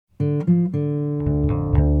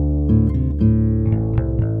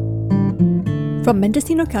From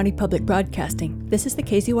Mendocino County Public Broadcasting, this is the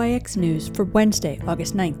KZYX News for Wednesday,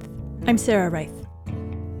 August 9th. I'm Sarah Reith.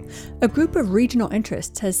 A group of regional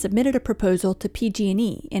interests has submitted a proposal to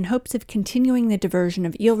PG&E in hopes of continuing the diversion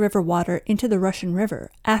of Eel River water into the Russian River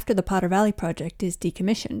after the Potter Valley project is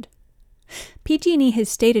decommissioned. PG&E has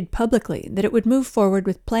stated publicly that it would move forward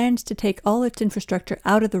with plans to take all its infrastructure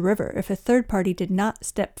out of the river if a third party did not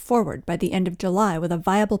step forward by the end of July with a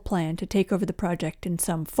viable plan to take over the project in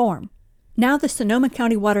some form. Now the Sonoma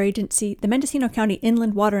County Water Agency, the Mendocino County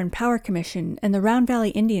Inland Water and Power Commission, and the Round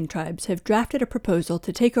Valley Indian Tribes have drafted a proposal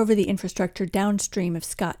to take over the infrastructure downstream of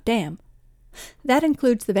Scott Dam. That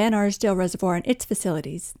includes the Van Arsdale Reservoir and its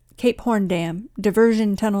facilities, Cape Horn Dam,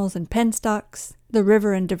 diversion tunnels and penstocks, the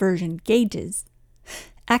river and diversion gauges,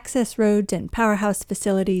 access roads and powerhouse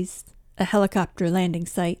facilities, a helicopter landing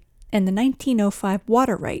site, and the 1905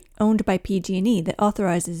 water right owned by PG&E that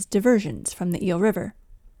authorizes diversions from the Eel River.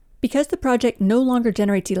 Because the project no longer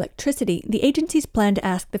generates electricity, the agencies plan to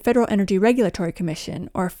ask the Federal Energy Regulatory Commission,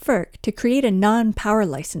 or FERC, to create a non-power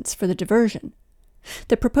license for the diversion.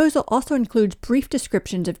 The proposal also includes brief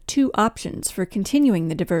descriptions of two options for continuing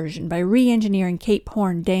the diversion by re-engineering Cape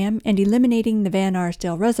Horn Dam and eliminating the Van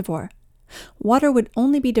Arsdale Reservoir. Water would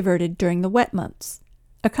only be diverted during the wet months.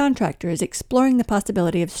 A contractor is exploring the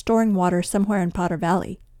possibility of storing water somewhere in Potter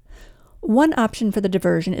Valley. One option for the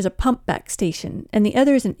diversion is a pump-back station, and the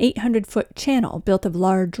other is an 800-foot channel built of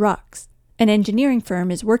large rocks. An engineering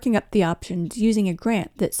firm is working up the options using a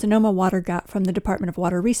grant that Sonoma Water got from the Department of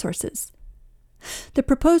Water Resources. The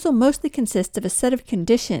proposal mostly consists of a set of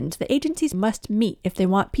conditions the agencies must meet if they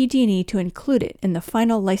want PG&E to include it in the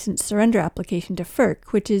final license surrender application to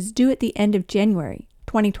FERC, which is due at the end of January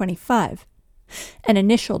 2025. An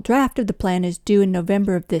initial draft of the plan is due in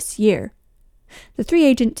November of this year. The three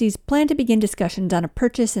agencies plan to begin discussions on a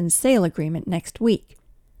purchase and sale agreement next week.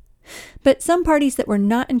 But some parties that were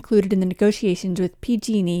not included in the negotiations with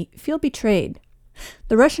PG&E feel betrayed.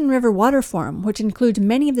 The Russian River Water Forum, which includes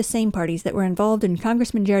many of the same parties that were involved in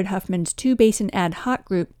Congressman Jared Huffman's two-basin ad hoc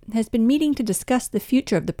group, has been meeting to discuss the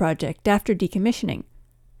future of the project after decommissioning.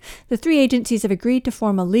 The three agencies have agreed to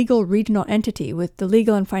form a legal regional entity with the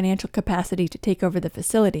legal and financial capacity to take over the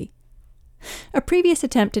facility. A previous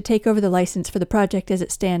attempt to take over the license for the project as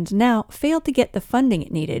it stands now failed to get the funding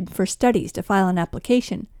it needed for studies to file an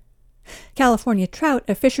application. California Trout,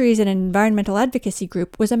 a fisheries and environmental advocacy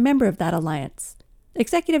group, was a member of that alliance.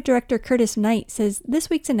 Executive Director Curtis Knight says this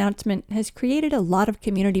week's announcement has created a lot of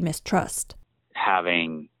community mistrust.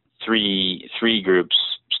 Having three groups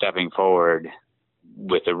stepping forward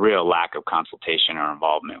with a real lack of consultation or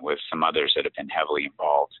involvement with some others that have been heavily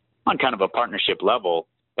involved on kind of a partnership level,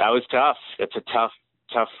 that was tough. It's a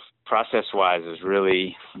tough process-wise. Is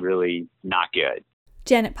really, really not good.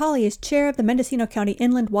 Janet Polly is chair of the Mendocino County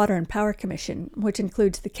Inland Water and Power Commission, which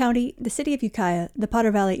includes the county, the city of Ukiah, the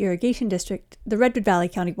Potter Valley Irrigation District, the Redwood Valley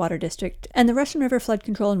County Water District, and the Russian River Flood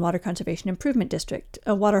Control and Water Conservation Improvement District,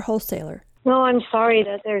 a water wholesaler. No, I'm sorry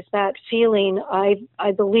that there's that feeling.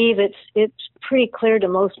 I believe it's pretty clear to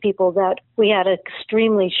most people that we had an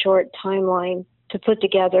extremely short timeline to put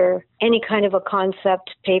together any kind of a concept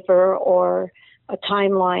paper or a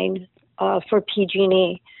timeline for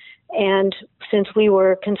PG&E. And since we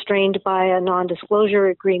were constrained by a non-disclosure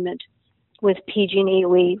agreement with PG&E,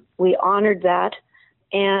 we honored that,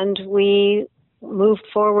 and we moved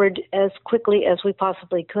forward as quickly as we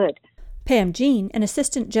possibly could. Pam Jean, an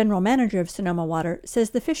assistant general manager of Sonoma Water,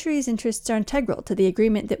 says the fisheries interests are integral to the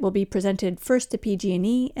agreement that will be presented first to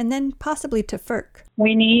PG&E and then possibly to FERC.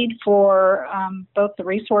 We need for both the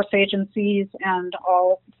resource agencies and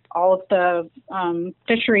all of the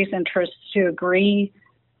fisheries interests to agree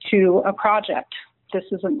to a project. This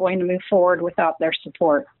isn't going to move forward without their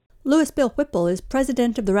support. Louis Bill Whipple is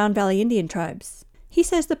president of the Round Valley Indian Tribes. He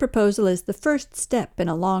says the proposal is the first step in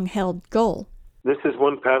a long-held goal. This is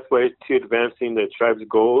one pathway to advancing the tribe's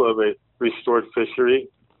goal of a restored fishery.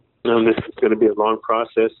 This is going to be a long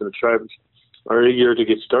process, and the tribes are eager to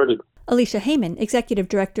get started. Alicia Heyman, executive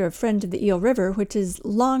director of Friends of the Eel River, which has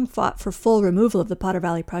long fought for full removal of the Potter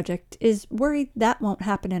Valley project, is worried that won't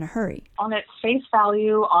happen in a hurry. On its face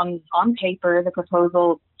value, on paper, the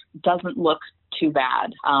proposal doesn't look too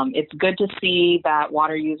bad. It's good to see that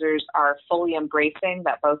water users are fully embracing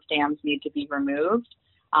that both dams need to be removed.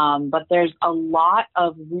 But there's a lot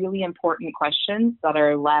of really important questions that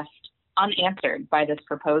are left unanswered by this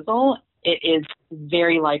proposal. It is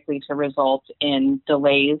very likely to result in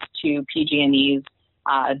delays to PG&E's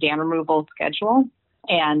dam removal schedule,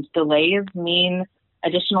 and delays mean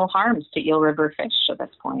additional harms to Eel River fish at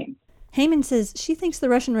this point. Heyman says she thinks the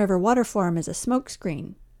Russian River Water Forum is a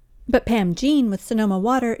smokescreen. But Pam Jean with Sonoma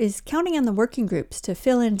Water is counting on the working groups to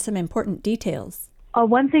fill in some important details.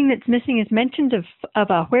 One thing that's missing is mentions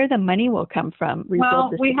of where the money will come from.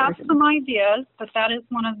 Well, we have some ideas, but that is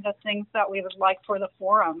one of the things that we would like for the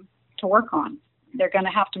forum to work on. They're going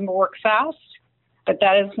to have to work fast, but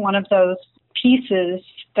that is one of those pieces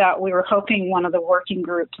that we were hoping one of the working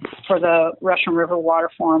groups for the Russian River Water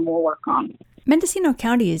Forum will work on. Mendocino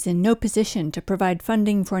County is in no position to provide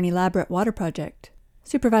funding for an elaborate water project.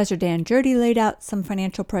 Supervisor Dan Jurdy laid out some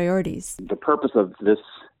financial priorities. The purpose of this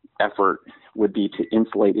effort would be to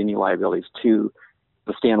insulate any liabilities to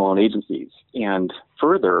the standalone agencies and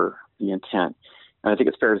further the intent. And I think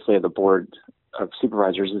it's fair to say the Board of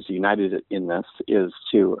Supervisors is united in this, is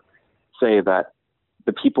to say that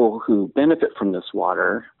the people who benefit from this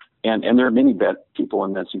water, and there are many people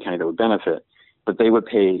in Mendocino County that would benefit, but they would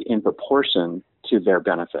pay in proportion to their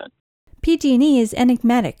benefit. PG&E is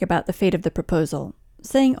enigmatic about the fate of the proposal,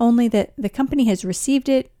 saying only that the company has received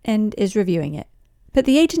it and is reviewing it. But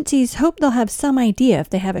the agencies hope they'll have some idea if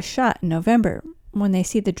they have a shot in November, when they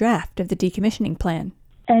see the draft of the decommissioning plan.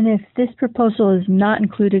 And if this proposal is not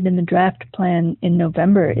included in the draft plan in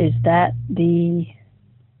November, is that the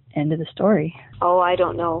end of the story? Oh, I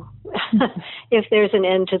don't know if there's an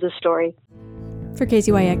end to the story. For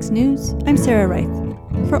KZYX News, I'm Sarah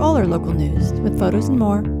Reith. For all our local news, with photos and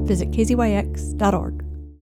more, visit kzyx.org.